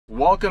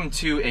Welcome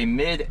to a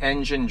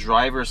mid-engine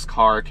driver's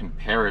car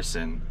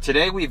comparison.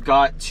 Today we've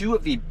got two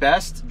of the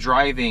best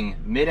driving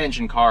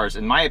mid-engine cars,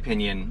 in my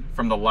opinion,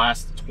 from the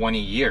last 20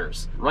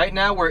 years. Right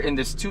now we're in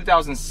this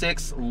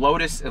 2006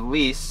 Lotus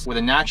Elise with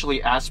a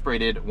naturally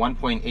aspirated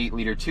 1.8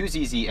 liter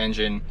 2ZZ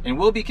engine, and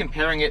we'll be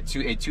comparing it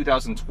to a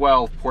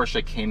 2012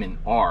 Porsche Cayman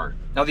R.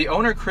 Now the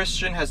owner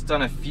Christian has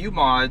done a few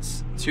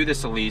mods to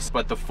this Elise,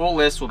 but the full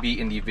list will be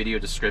in the video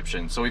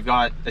description. So we've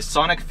got a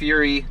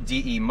Exhaust-Sonicfury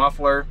DE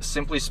Muffler,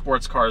 Simply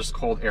Sports Car's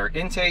cold air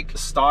intake,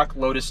 stock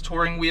Lotus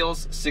Touring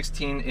Wheels,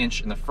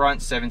 16-inch in the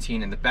front,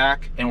 17 in the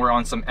back, and we're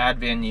on some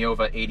Advan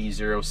Neova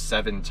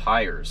AD07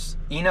 tires,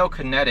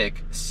 Inokinetic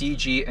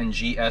CG and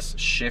GS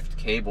shift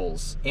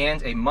cables,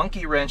 and a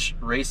Monkeywrench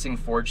Racing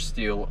Forged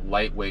Steel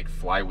lightweight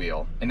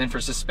flywheel. And then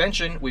for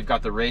suspension, we've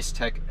got the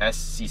Racetech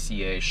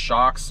SCCA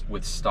shocks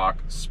with stock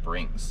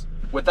springs.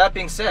 With that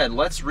being said,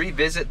 let's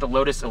revisit the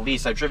Lotus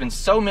Elise. I've driven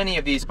so many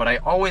of these, but I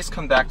always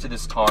come back to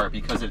this car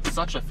because it's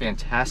such a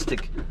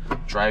fantastic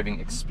driving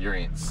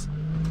experience.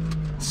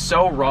 It's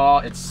so raw,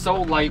 it's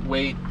so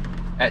lightweight,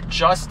 at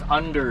just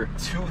under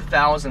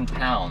 2,000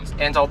 pounds.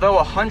 And although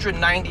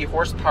 190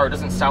 horsepower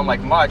doesn't sound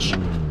like much,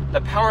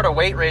 the power to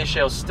weight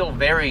ratio is still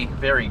very,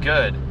 very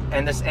good.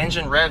 And this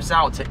engine revs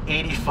out to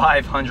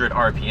 8,500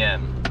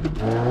 RPM.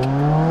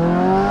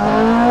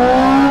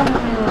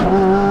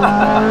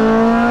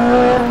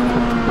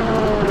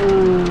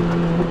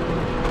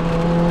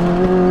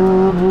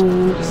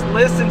 Just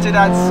listen to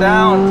that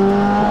sound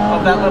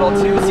of that little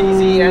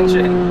 2ZZ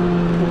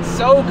engine. It's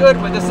so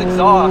good with this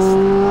exhaust.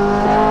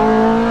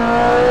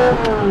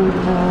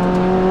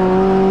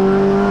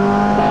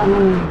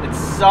 It's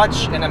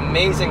such an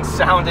amazing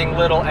sounding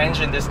little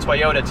engine, this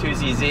Toyota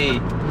 2ZZ.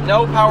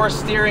 No power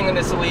steering in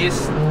this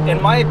Elise.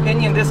 In my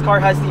opinion, this car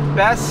has the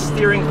best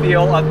steering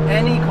feel of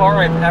any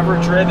car I've ever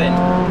driven.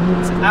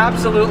 It's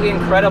absolutely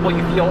incredible.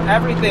 You feel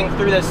everything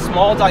through this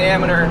small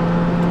diameter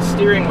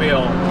steering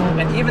wheel.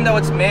 And even though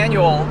it's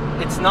manual,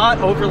 it's not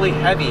overly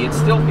heavy. It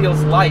still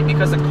feels light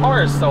because the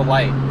car is so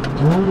light.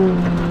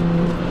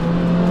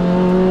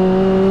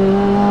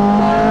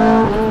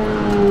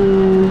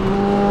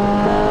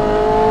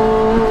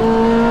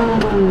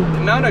 The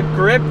amount of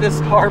grip this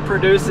car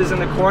produces in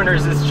the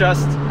corners is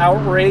just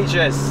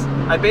outrageous.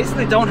 I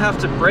basically don't have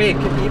to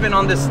brake even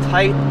on this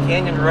tight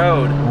canyon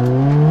road.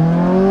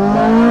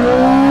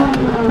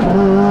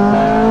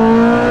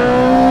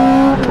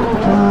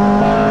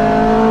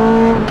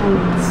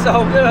 It's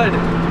so good.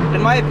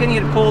 In my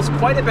opinion, it pulls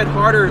quite a bit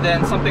harder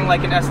than something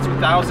like an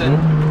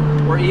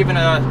S2000 or even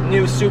a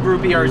new Subaru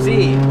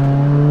BRZ.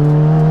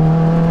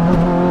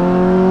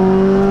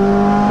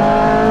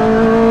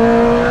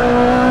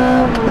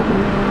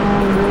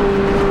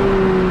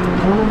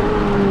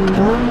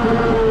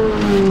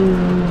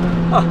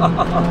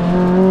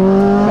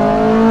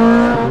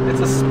 It's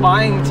a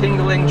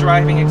spine-tingling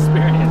driving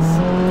experience.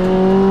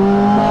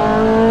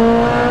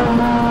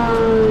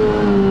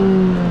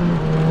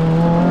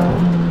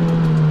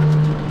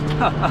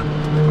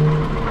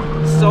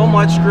 So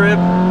much grip.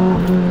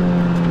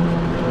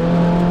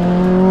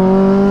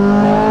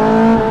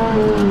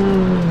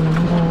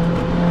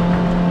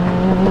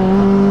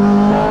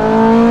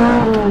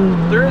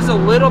 There is a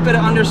little bit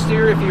of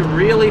understeer if you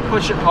really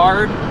push it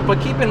hard, but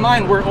keep in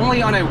mind we're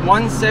only on a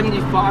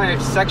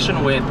 175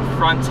 section width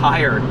front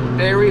tire.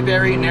 Very,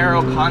 very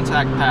narrow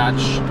contact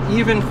patch,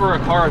 even for a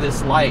car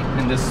this light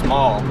and this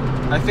small.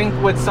 I think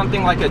with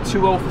something like a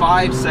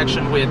 205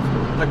 section width,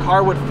 the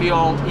car would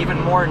feel even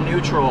more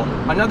neutral.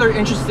 Another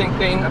interesting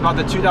thing about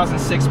the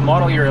 2006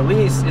 model year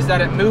Elise is that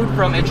it moved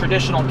from a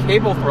traditional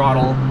cable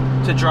throttle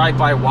to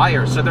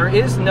drive-by-wire. So there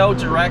is no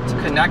direct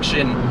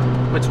connection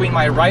between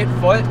my right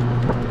foot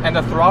and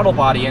the throttle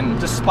body. And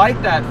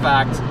despite that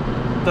fact,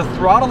 the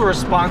throttle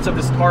response of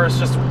this car is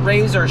just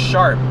razor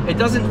sharp. It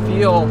doesn't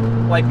feel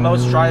like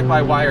most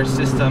drive-by-wire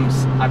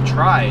systems I've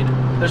tried.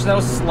 There's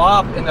no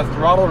slop in the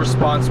throttle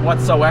response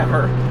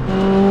whatsoever.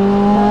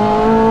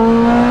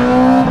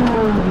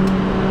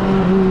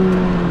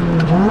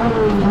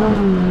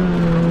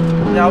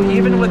 Now,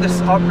 even with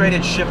this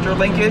upgraded shifter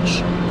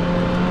linkage,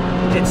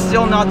 it's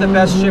still not the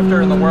best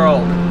shifter in the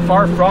world.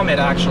 Far from it,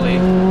 actually.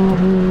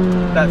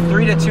 That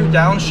 3-2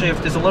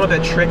 downshift is a little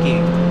bit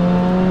tricky.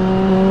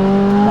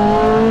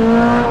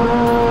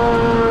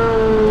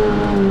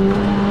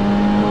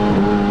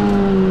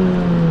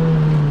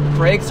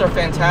 Brakes are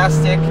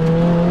fantastic.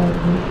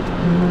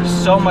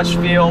 There's so much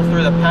feel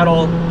through the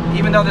pedal.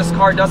 Even though this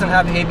car doesn't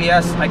have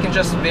ABS, I can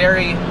just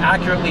very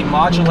accurately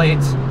modulate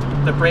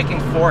the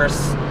braking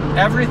force.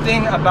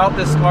 Everything about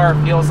this car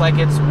feels like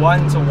it's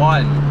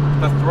one-to-one.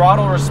 The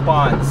throttle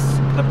response,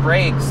 the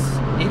brakes,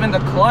 even the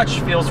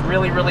clutch feels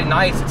really, really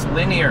nice. It's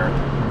linear.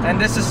 And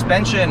this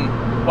suspension,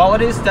 while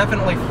it is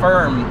definitely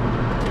firm,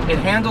 it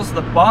handles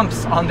the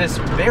bumps on this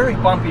very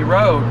bumpy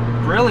road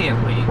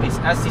brilliantly, these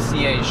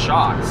SCCA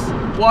shocks.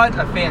 What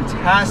a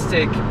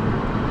fantastic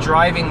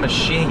driving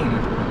machine.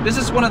 This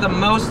is one of the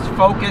most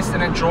focused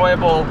and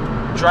enjoyable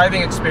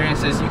driving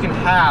experiences you can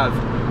have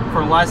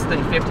for less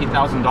than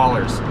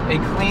 $50,000. A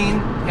clean,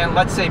 and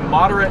let's say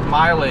moderate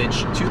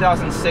mileage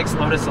 2006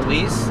 Lotus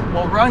Elise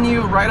will run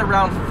you right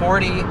around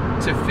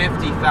 $40,000 to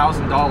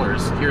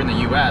 $50,000 here in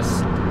the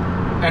US.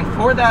 And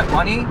for that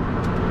money,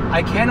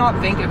 I cannot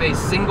think of a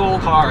single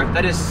car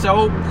that is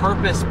so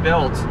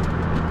purpose-built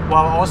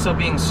while also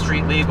being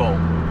street legal.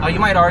 You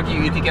might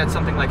argue you could get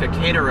something like a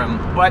Caterham,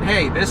 but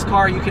hey, this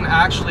car you can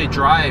actually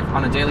drive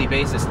on a daily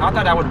basis. Not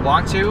that I would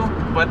want to,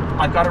 but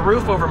I've got a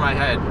roof over my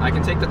head. I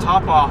can take the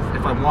top off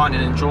if I want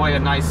and enjoy a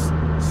nice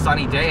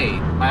sunny day.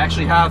 I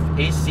actually have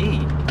AC.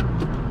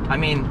 I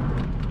mean,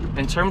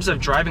 in terms of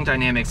driving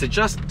dynamics, it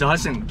just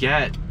doesn't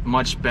get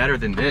much better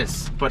than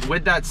this. But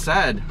with that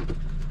said,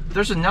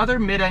 there's another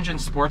mid-engine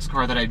sports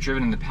car that I've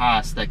driven in the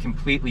past that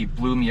completely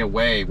blew me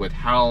away with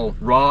how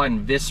raw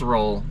and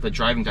visceral the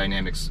driving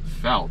dynamics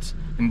felt.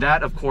 And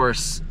that, of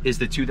course, is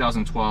the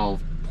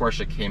 2012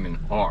 Porsche Cayman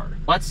R.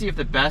 Let's see if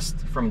the best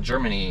from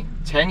Germany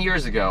 10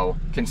 years ago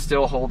can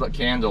still hold a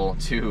candle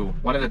to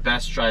one of the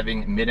best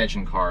driving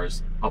mid-engine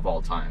cars of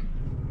all time.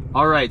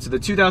 All right, so the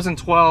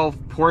 2012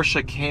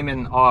 Porsche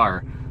Cayman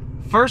R.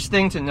 First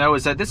thing to know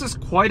is that this is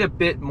quite a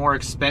bit more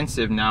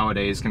expensive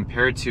nowadays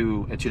compared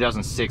to a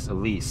 2006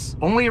 Elise.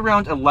 Only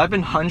around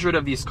 1,100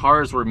 of these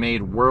cars were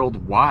made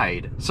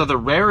worldwide, so the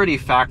rarity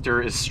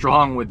factor is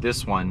strong with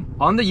this one.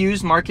 On the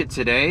used market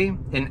today,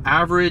 an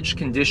average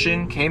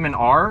condition Cayman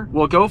R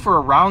will go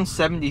for around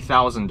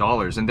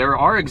 $70,000, and there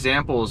are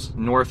examples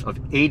north of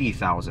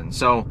 $80,000.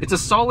 So it's a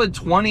solid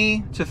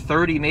 20 to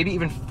 30, maybe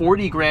even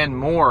 40 grand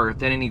more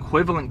than an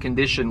equivalent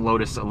condition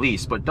Lotus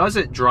Elise. But does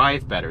it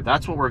drive better?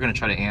 That's what we're going to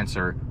try to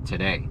answer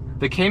today.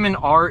 The Cayman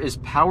R is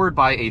powered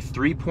by a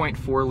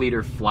 3.4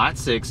 liter flat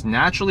six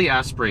naturally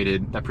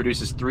aspirated that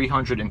produces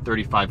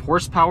 335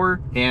 horsepower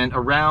and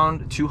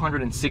around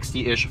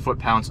 260-ish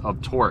foot-pounds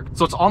of torque.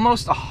 So it's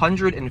almost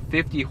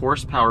 150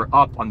 horsepower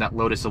up on that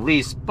Lotus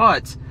Elise,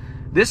 but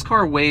this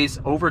car weighs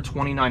over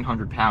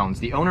 2,900 pounds.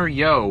 The owner,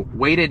 Yo,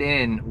 weighed it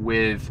in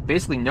with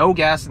basically no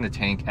gas in the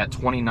tank at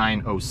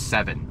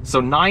 2,907. So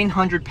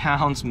 900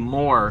 pounds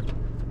more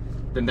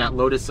than that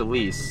Lotus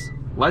Elise.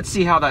 Let's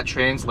see how that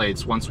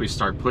translates once we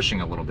start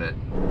pushing a little bit.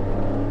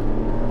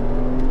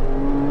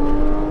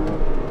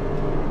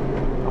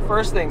 Well,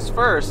 first things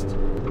first,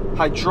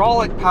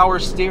 hydraulic power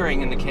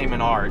steering in the Cayman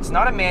R. It's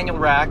not a manual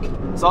rack.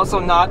 It's also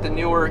not the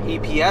newer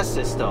EPS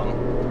system.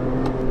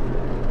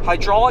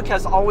 Hydraulic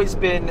has always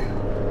been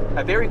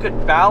a very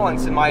good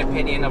balance, in my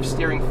opinion, of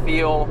steering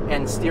feel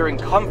and steering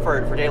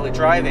comfort for daily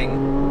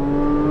driving.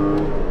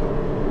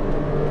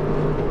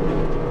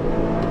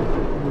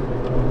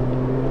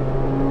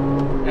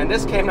 And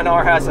this Cayman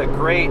R has a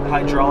great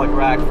hydraulic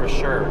rack for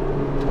sure.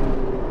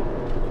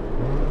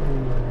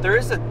 There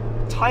is a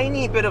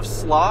tiny bit of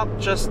slop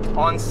just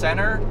on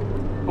center,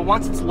 but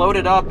once it's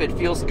loaded up, it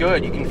feels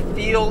good. You can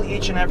feel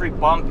each and every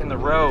bump in the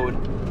road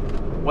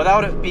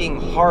without it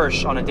being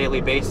harsh on a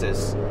daily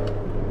basis,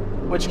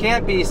 which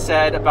can't be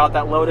said about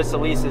that Lotus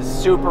Elise's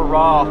super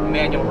raw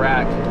manual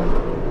rack.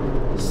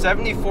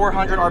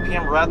 7,400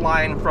 RPM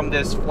redline from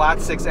this flat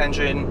six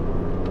engine.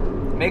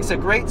 Makes a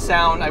great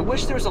sound. I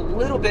wish there was a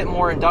little bit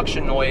more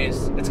induction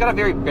noise. It's got a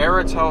very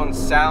baritone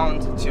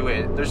sound to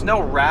it. There's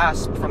no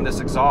rasp from this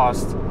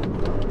exhaust.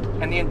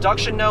 And the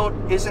induction note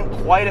isn't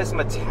quite as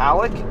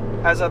metallic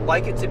as I'd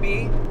like it to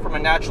be from a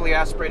naturally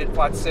aspirated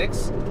flat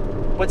six,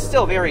 but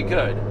still very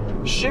good.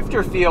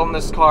 Shifter feel in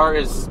this car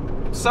is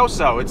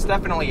so-so. It's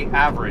definitely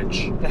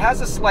average. It has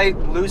a slight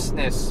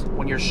looseness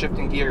when you're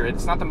shifting gear.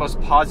 It's not the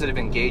most positive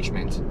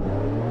engagement.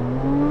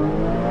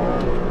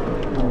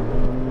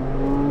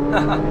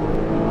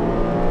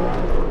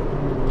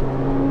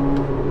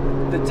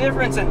 The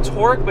difference in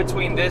torque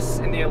between this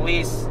and the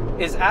Elise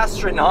is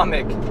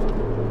astronomical,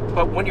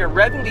 but when you're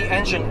revving the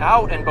engine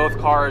out in both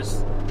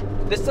cars,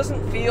 this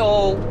doesn't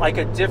feel like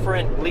a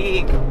different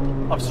league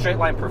of straight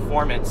line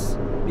performance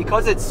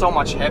because it's so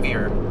much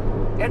heavier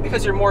and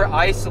because you're more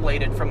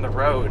isolated from the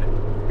road.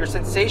 Your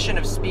sensation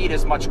of speed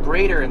is much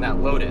greater in that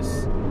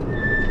Lotus.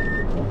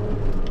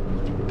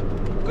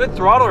 Good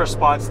throttle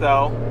response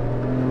though.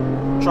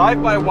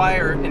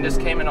 Drive-by-wire in this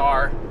Cayman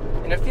R,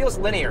 and it feels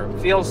linear. It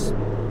feels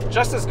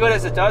just as good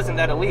as it does in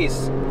that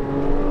Elise,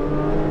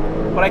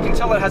 but I can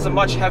tell it has a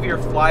much heavier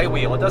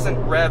flywheel. It doesn't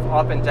rev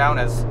up and down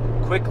as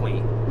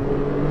quickly.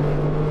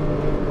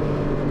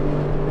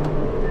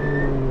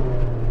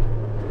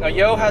 Now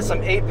Yo has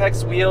some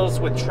Apex wheels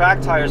with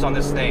track tires on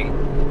this thing,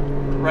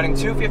 running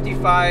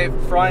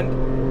 255 front,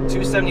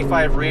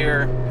 275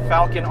 rear,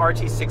 Falcon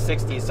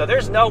RT660. So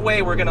there's no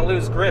way we're gonna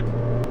lose grip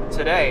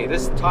today.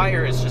 This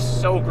tire is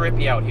just so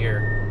grippy out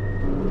here.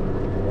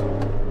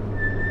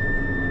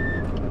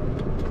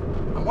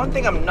 One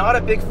thing I'm not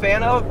a big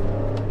fan of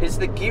is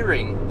the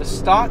gearing. The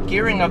stock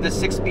gearing of the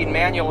 6-speed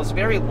manual is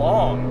very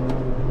long,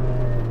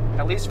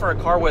 at least for a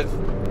car with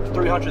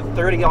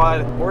 330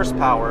 odd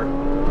horsepower.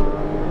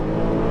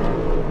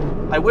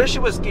 I wish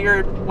it was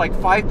geared like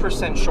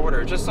 5%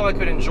 shorter, just so I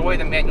could enjoy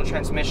the manual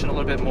transmission a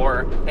little bit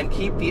more and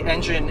keep the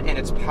engine in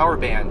its power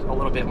band a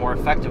little bit more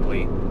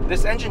effectively.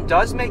 This engine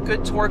does make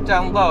good torque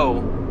down low,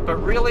 but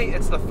really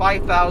it's the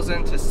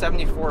 5,000 to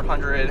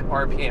 7,400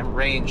 RPM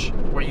range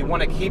where you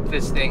want to keep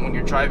this thing when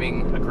you're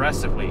driving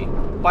aggressively.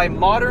 By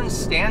modern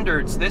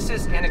standards, this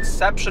is an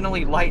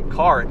exceptionally light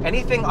car.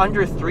 Anything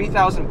under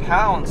 3,000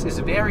 pounds is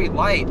very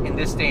light in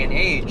this day and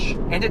age,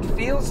 and it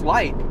feels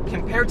light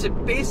compared to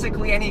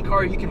basically any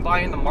car you can buy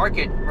in the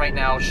market right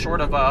now,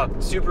 short of a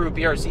Subaru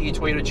BRZ,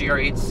 Toyota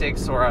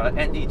GR86, or a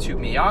ND2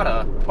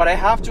 Miata. But I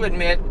have to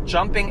admit,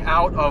 jumping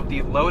out of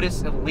the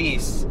Lotus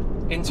Elise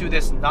into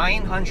this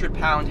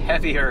 900-pound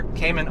heavier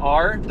Cayman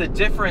R, the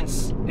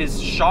difference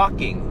is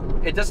shocking.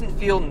 It doesn't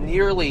feel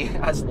nearly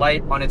as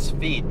light on its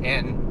feet,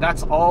 and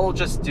that's all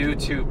just due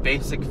to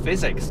basic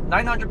physics.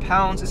 900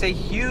 pounds is a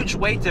huge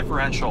weight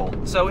differential.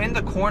 So in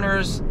the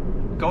corners,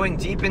 going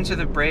deep into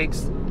the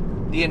brakes,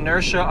 the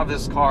inertia of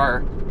this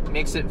car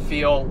makes it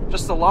feel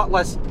just a lot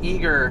less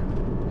eager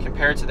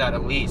compared to that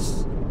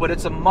Elise. But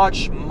it's a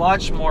much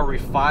more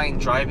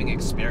refined driving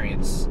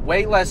experience.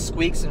 Way less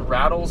squeaks and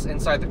rattles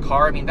inside the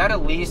car. I mean, that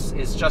Elise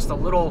is just a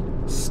little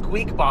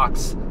squeak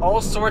box.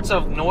 All sorts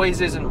of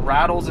noises and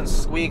rattles and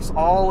squeaks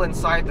all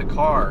inside the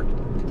car.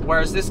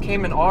 Whereas this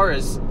Cayman R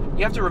is,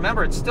 you have to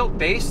remember, it's still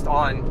based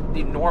on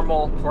the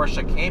normal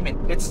Porsche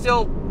Cayman. It's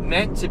still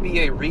meant to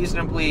be a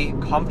reasonably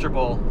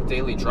comfortable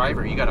daily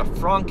driver. You got a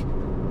frunk,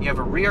 you have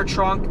a rear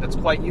trunk that's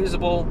quite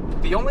usable.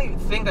 The only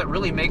thing that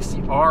really makes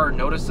the R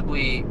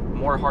noticeably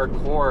more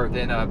hardcore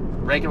than a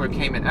regular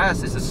Cayman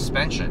S is the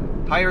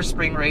suspension. Higher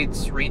spring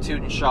rates,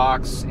 retuned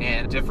shocks,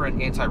 and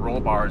different anti-roll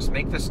bars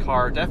make this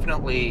car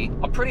definitely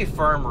a pretty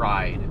firm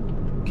ride.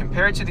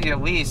 Compared to the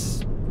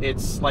Elise,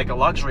 it's like a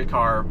luxury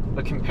car,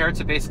 but compared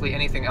to basically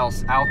anything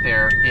else out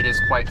there, it is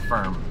quite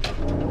firm.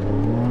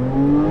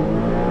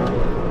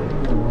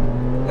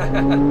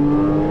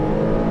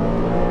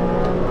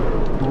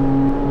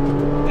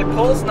 It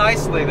pulls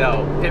nicely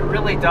though. It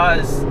really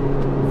does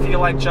feel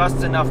like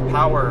just enough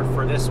power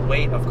for this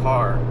weight of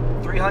car.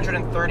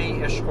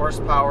 330-ish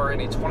horsepower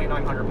in a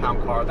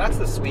 2,900-pound car. That's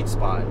the sweet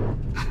spot.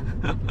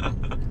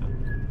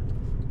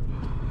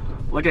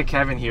 Look at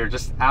Kevin here,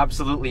 just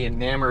absolutely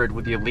enamored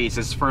with the Elise,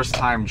 his first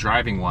time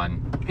driving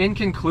one. In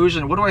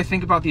conclusion, what do I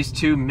think about these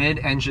two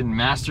mid-engine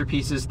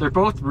masterpieces? They're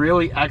both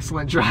really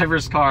excellent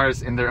driver's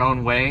cars in their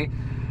own way.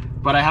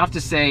 But I have to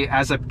say,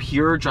 as a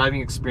pure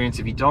driving experience,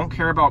 if you don't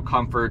care about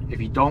comfort,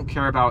 if you don't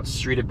care about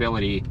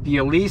streetability, the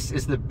Elise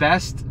is the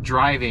best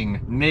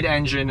driving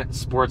mid-engine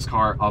sports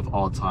car of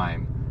all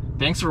time.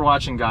 Thanks for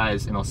watching,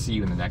 guys, and I'll see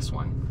you in the next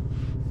one.